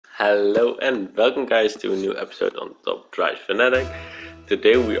Hello and welcome guys to a new episode on Top Drive Fanatic.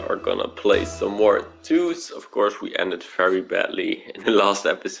 Today we are gonna play some more twos. Of course we ended very badly in the last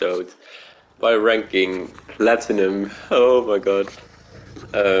episode by ranking Platinum. Oh my god.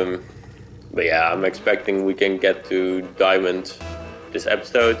 But yeah, I'm expecting we can get to Diamond this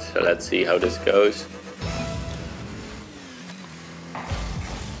episode, so let's see how this goes.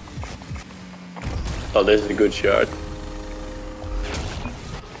 Oh, this is a good shot.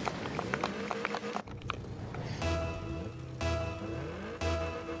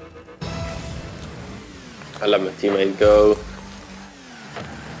 I let my teammate go.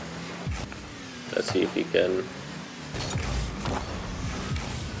 Let's see if he can.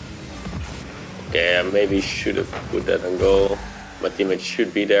 Okay, I maybe should have put that on goal. My teammate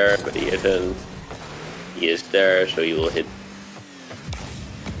should be there, but he isn't. He is there, so he will hit.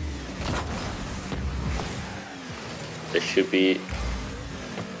 This should be.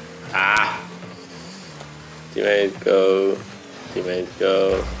 Ah! Teammate go. Teammate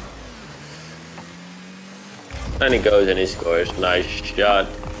go. And he goes and he scores. Nice shot.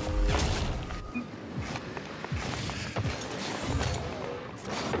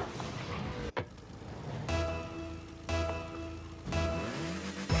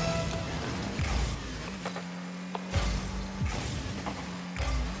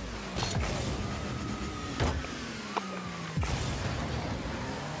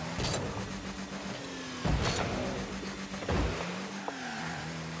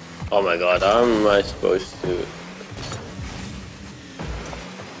 Oh my god, how am I supposed to?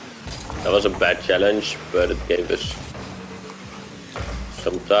 That was a bad challenge, but it gave us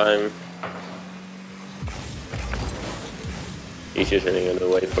some time. He's just running in the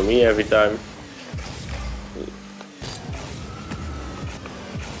way for me every time.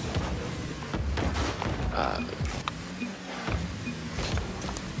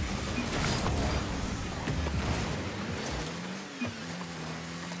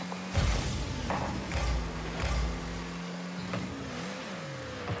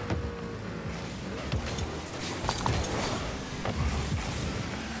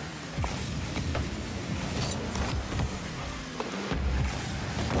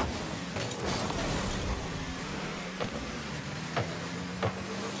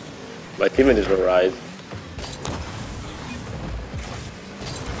 My teammate is alright.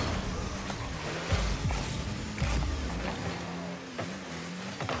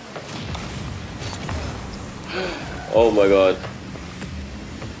 Oh my god.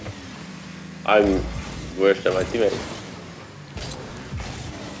 I'm worse than my teammate.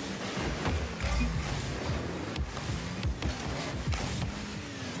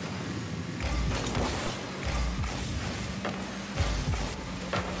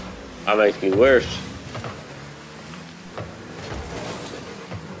 I'm actually worse.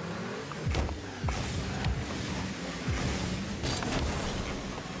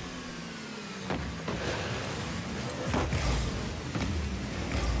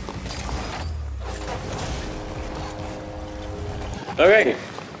 Okay,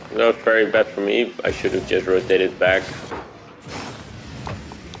 that was very bad for me. I should have just rotated back.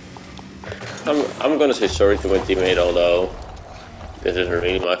 I'm gonna say sorry to my teammate, although this isn't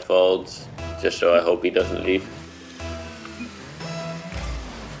really my fault. Just so I hope he doesn't leave.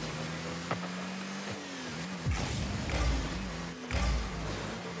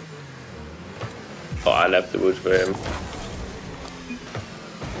 Oh, I left the boost for him.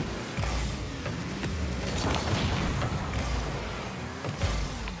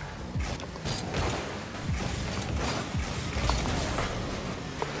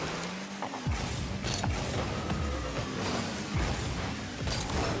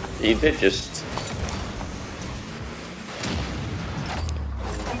 He did just.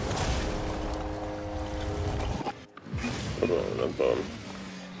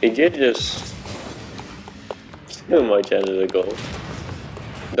 He did just steal my chances of goal.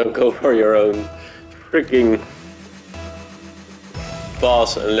 Don't go for your own freaking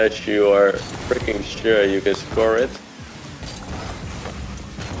pass unless you are freaking sure you can score it.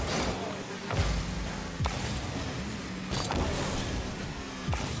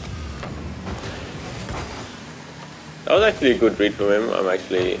 That was actually a good read from him. I'm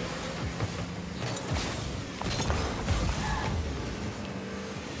actually.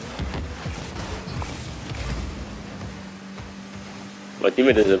 My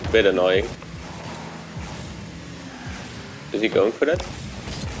teammate is a bit annoying. Is he going for that?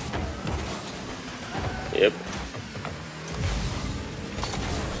 Yep.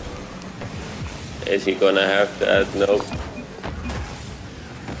 Is he gonna have that? Nope.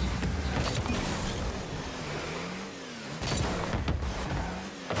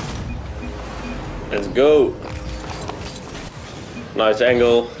 Let's go. Nice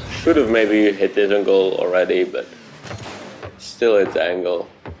angle. Should have maybe hit this angle already, but still hit the angle.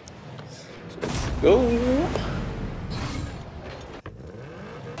 Let's go.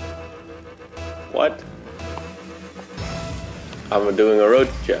 What? I'm doing a road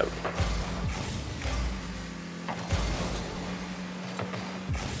jump.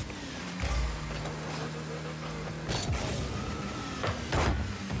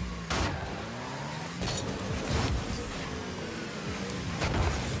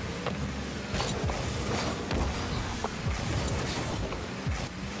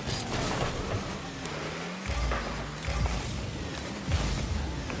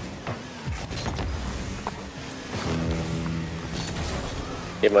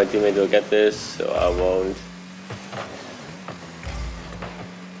 Yeah, my teammate will get this, so I won't.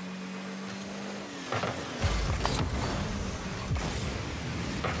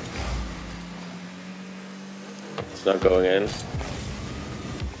 It's not going in.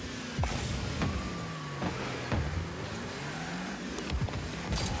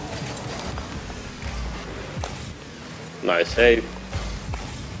 Nice save.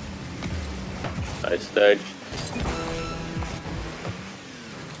 Nice stage.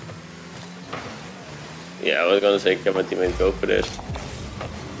 Yeah, I was gonna say, can my teammate go for this?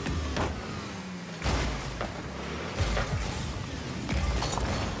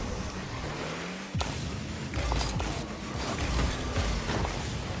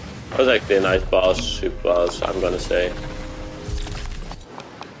 That was actually a nice pass, super pass, I'm gonna say.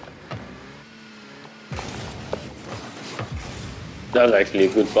 That was actually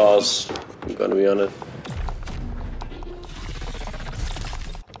a good pass, I'm gonna be honest.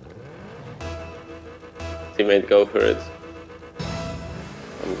 Teammate, go for it.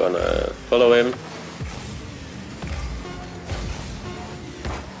 I'm gonna follow him.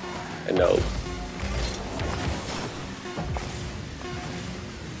 And no.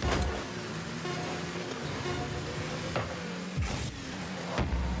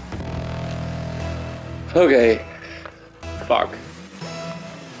 Okay. Fuck.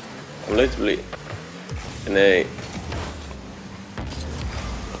 I'm literally in a...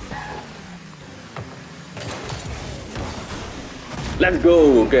 Let's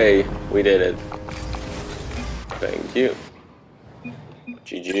go! Okay, we did it. Thank you.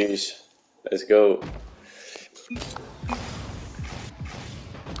 GG's. Let's go.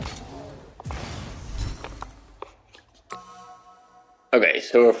 Okay,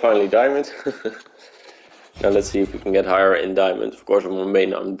 so we're finally diamond. Now let's see if we can get higher in diamond. Of course, I'm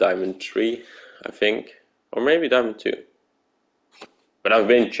main on diamond 3, I think. Or maybe diamond 2. But I've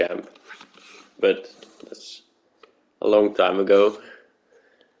been champ. But that's a long time ago.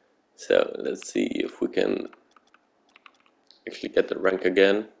 So let's see if we can actually get the rank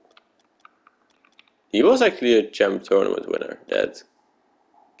again. He was actually a champ tournament winner. That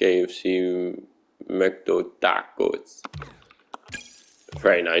KFC McDo Tacos.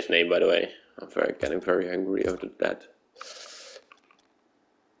 Very nice name, by the way. I'm getting very angry over that.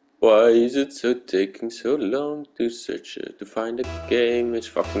 Why is it taking so long to search to find a game? It's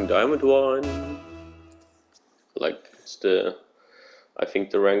fucking Diamond 1. Like, it's I think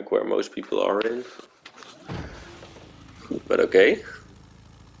the rank where most people are in. But okay.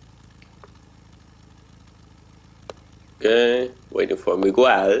 Okay, waiting for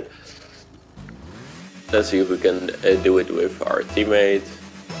Miguel. Let's see if we can do it with our teammate.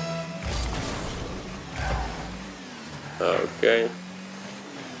 Okay.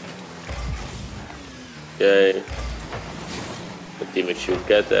 Okay. The teammate should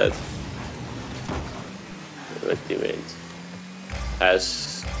get that. My teammate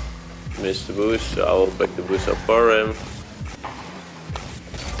has missed the boost, so I will pick the boost up for him.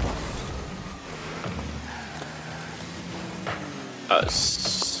 I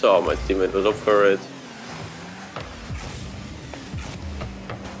saw my teammate was up for it.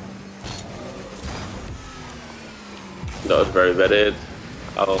 That was very bad hit.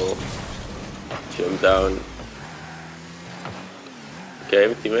 I'll jump down. Okay,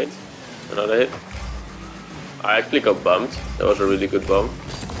 my teammate. Another hit. I actually got bumped. That was a really good bump.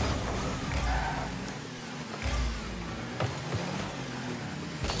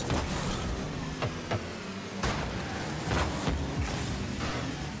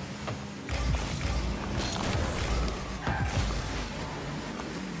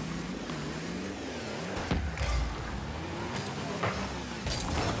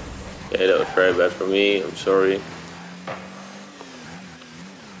 Okay, that was very bad for me. I'm sorry.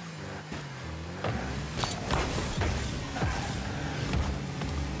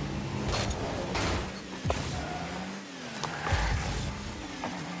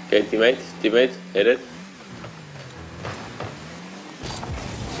 Okay, teammate, hit it.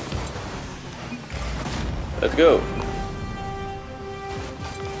 Let's go.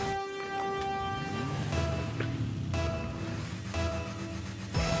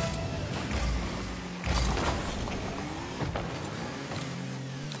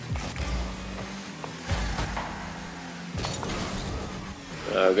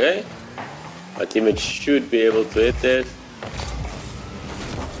 Okay. My teammate should be able to hit this.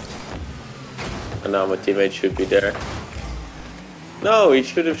 And now my teammate should be there. No, he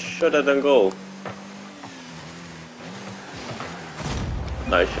should have shot at on goal.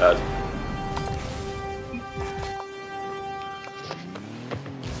 Nice shot.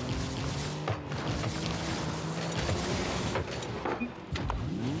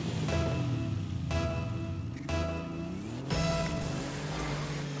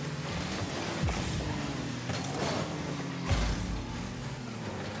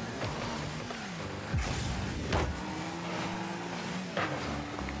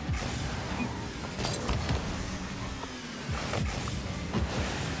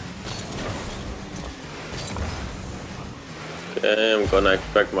 Okay, I'm gonna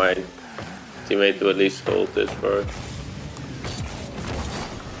expect my teammate to at least hold this first.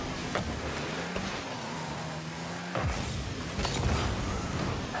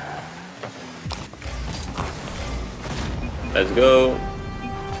 Let's go.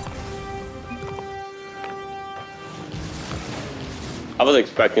 I was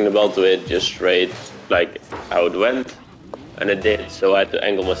expecting the ball to hit just straight, like how it went, and it did, so I had to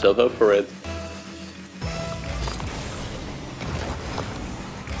angle myself up for it.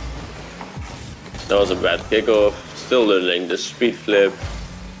 That was a bad kickoff. Still learning the speed flip.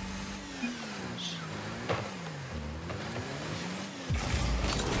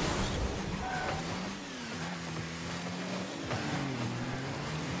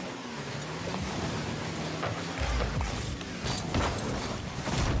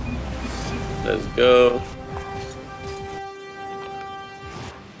 Let's go.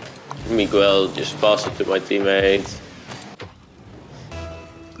 Miguel just passed it to my teammate.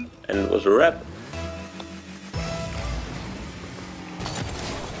 And it was a wrap.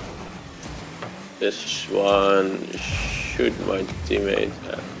 This one should my teammate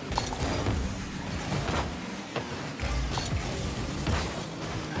have.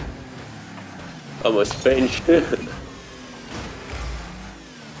 Almost pinched.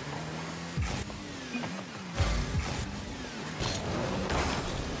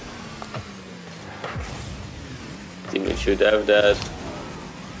 Teammate should have that.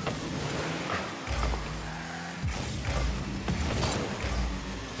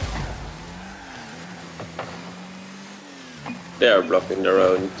 They are blocking their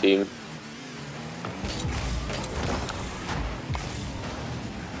own team.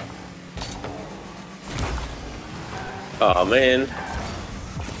 Oh man.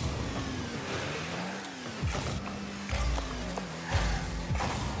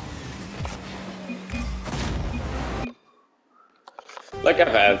 Like I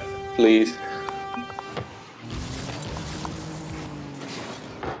have, please.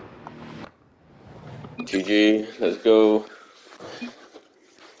 GG, let's go.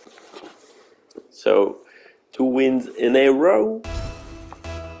 So, 2 wins in a row.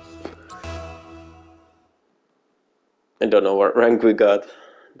 I don't know what rank we got.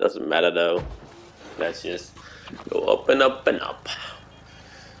 Doesn't matter though. Let's just go up and up and up.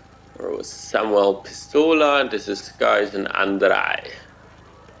 There was Samuel Pistola, this is Guys and Andrei.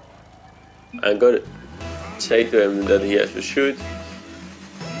 I'm gonna say to him that he has to shoot.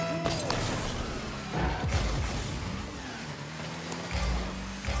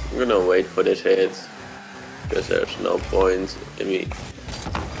 I'm gonna wait for this hit, because there's no point in me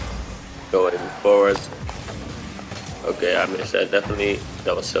going forward. Okay, I missed that, definitely.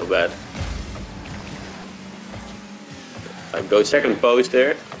 That was so bad. I go second post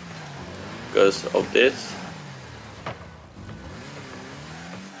there, because of this.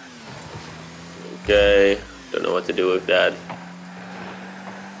 Okay, don't know what to do with that.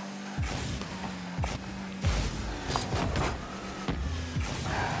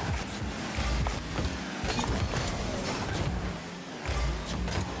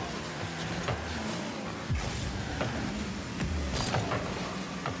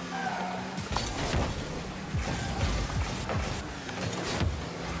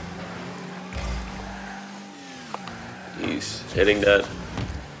 He's hitting that.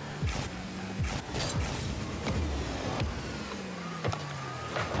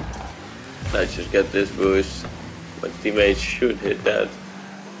 Let's just get this boost. My teammates should hit that.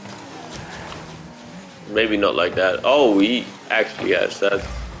 Maybe not like that. Oh, he actually has that.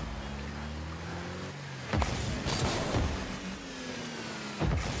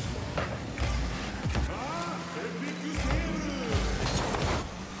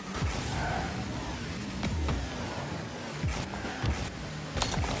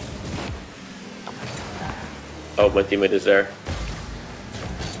 Oh, my teammate is there.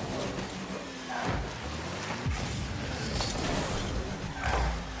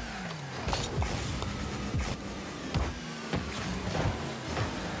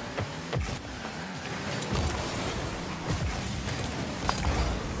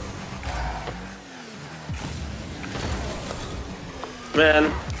 Man.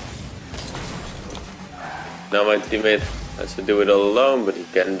 Now my teammate has to do it all alone, but he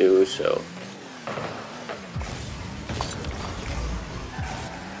can do so.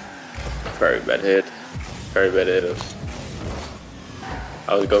 Very bad hit. Very bad hit.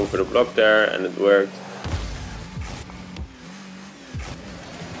 I was going for the block there and it worked.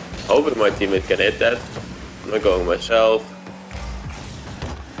 Hoping my teammate can hit that. I'm not going myself.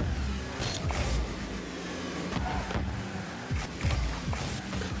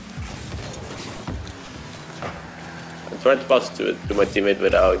 Trying to pass to my teammate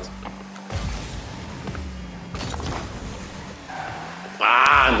without.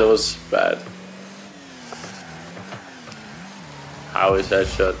 Ah, that was bad. How is that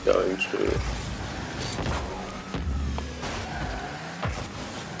shot going through?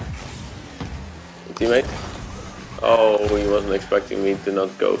 Teammate? Oh, he wasn't expecting me to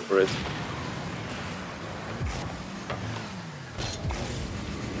not go for it.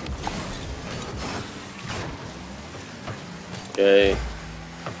 Okay, we're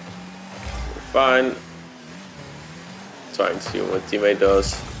fine. Trying to see what my teammate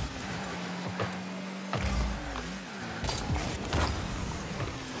does.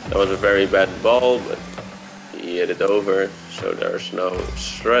 That was a very bad ball, but he hit it over, so there's no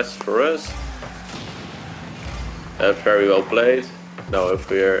stress for us. That's very well played. Now if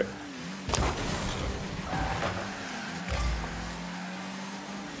we're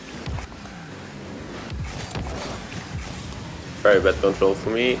very bad control for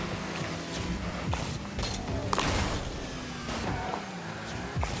me.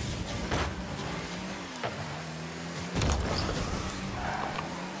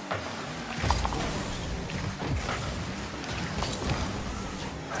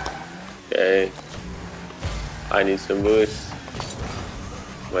 Okay, I need some boost.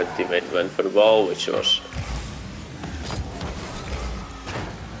 My teammate went for the ball, which was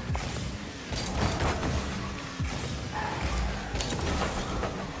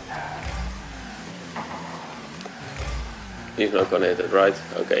he's not gonna hit it, right?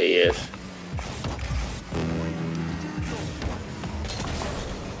 Okay, he is.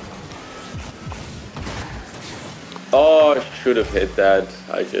 Oh, I should have hit that.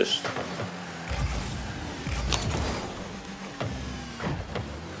 I just...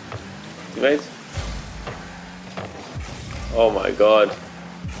 Teammate? Oh my god.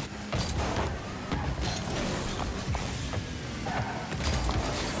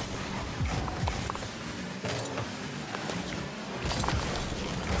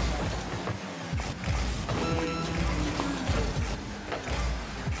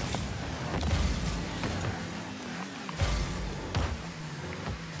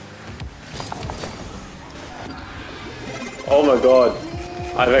 Oh my god,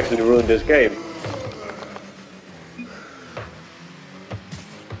 I've actually ruined this game.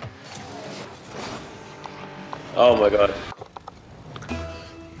 Oh my god.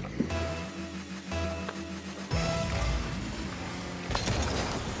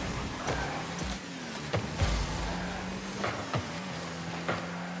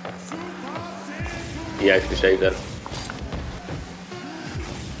 He actually saved that.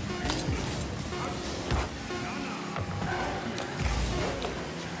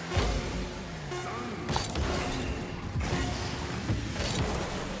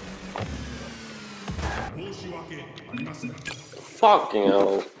 Fucking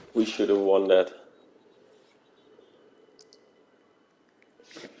hell, we should have won that.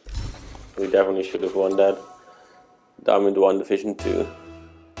 We definitely should have won that. Diamond 1 Division 2.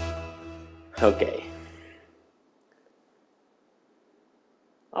 Okay.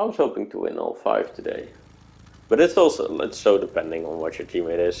 I was hoping to win all 5 today. But it's so depending on what your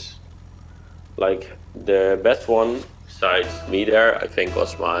teammate is. Like, the best one, besides me there, I think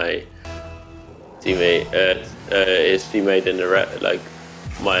was my teammate, his teammate in the red, like,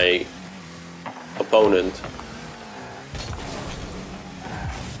 my opponent.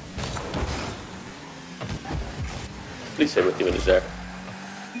 Please say my teammate is there.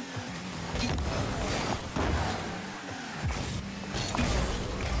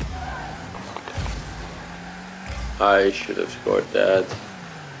 I should have scored that.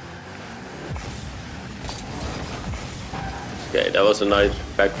 Okay, that was a nice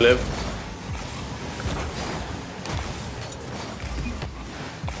backflip.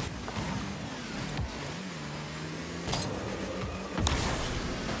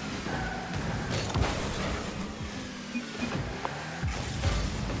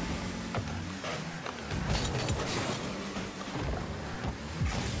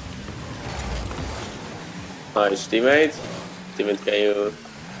 Nice teammate. Teammate, can you...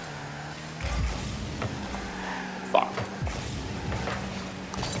 Fuck.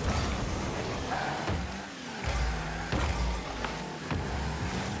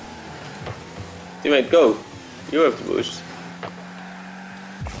 Teammate, go! You have to boost.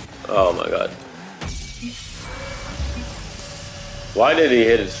 Oh my god. Why did he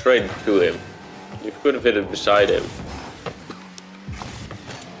hit it straight to him? You could have hit it beside him.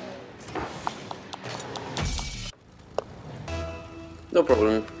 No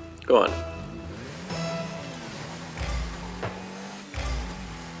problem. Go on.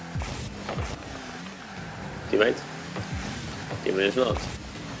 Teammate? Teammate is not.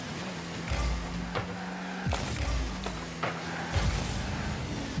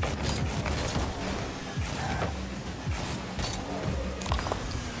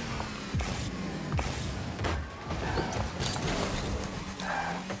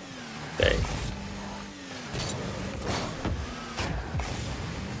 Okay.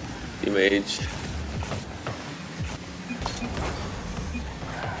 Teammate.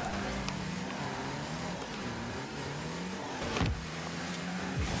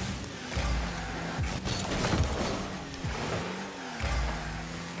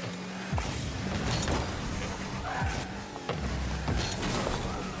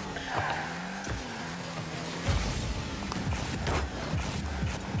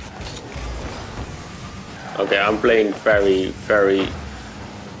 Okay, I'm playing very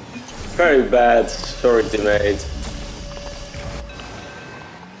bad. Sorry, teammate.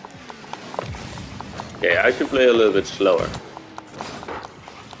 Okay, I should play a little bit slower.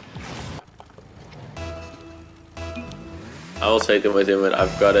 I will say to my teammate,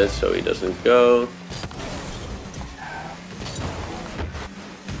 I've got it, so he doesn't go.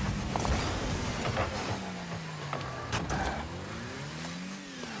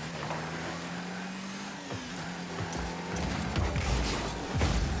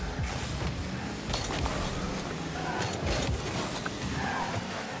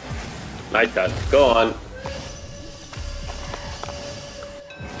 Nice shot. Go on.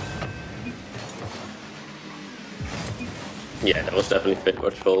 Yeah, that was definitely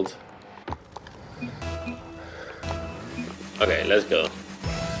Fitward's fault. Okay, let's go.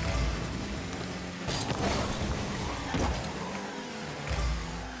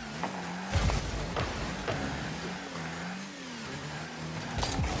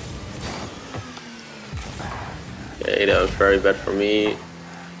 Okay, that was very bad for me.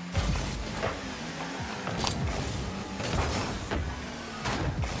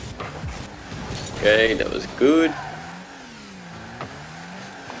 Okay, that was good.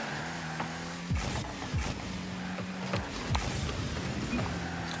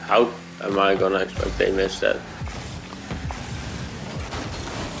 How am I gonna expect they missed that?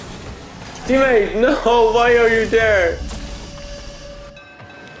 Teammate, no! Why are you there?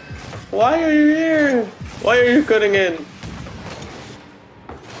 Why are you here? Why are you cutting in?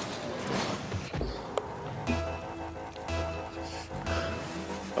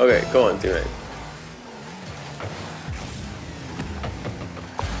 Okay, go on, teammate.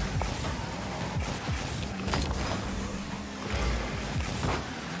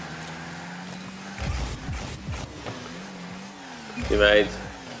 Teammate.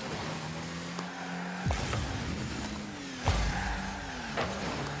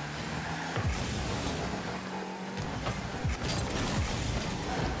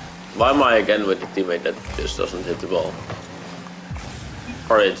 Why am I again with the teammate that just doesn't hit the ball?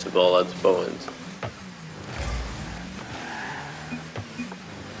 Or hits the ball at the moment?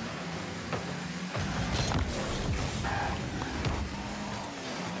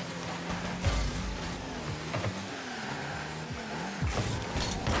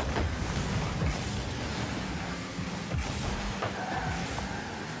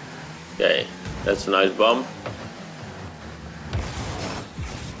 Okay, that's a nice bump.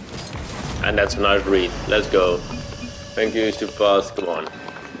 And that's a nice read. Let's go. Thank you, super fast. Come on.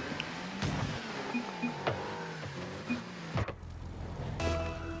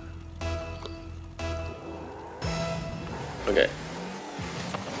 Okay.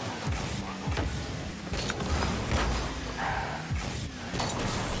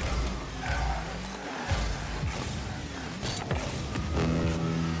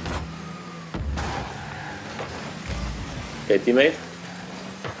 Okay, teammate.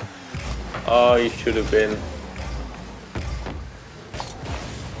 Oh, you should have been.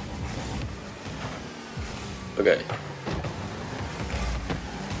 Okay.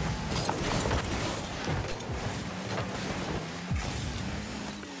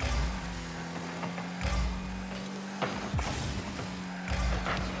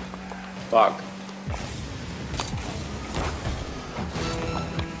 Fuck.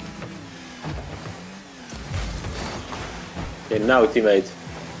 Okay, now teammate.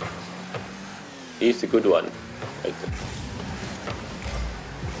 He's the good one. Like,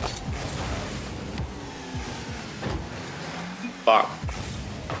 fuck.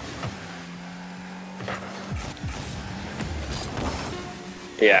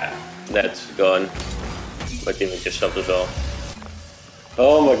 Yeah, that's gone. My teammate just stopped us all.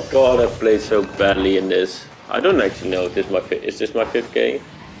 Oh my god, I played so badly in this. I don't actually know if this is this my 5th game?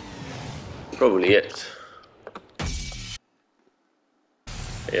 Probably is.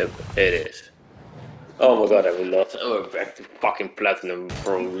 Yep, it is. Oh my god, I will not. Oh, we're back to fucking platinum,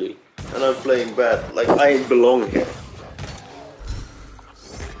 probably. And I'm playing bad. Like, I belong here.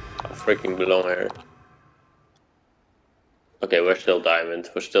 I freaking belong here. Okay, we're still diamond.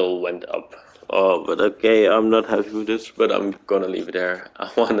 We still went up. Oh, but okay, I'm not happy with this, but I'm gonna leave it there. I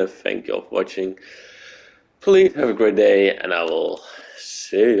wanna thank you all for watching. Please have a great day, and I will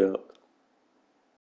see you.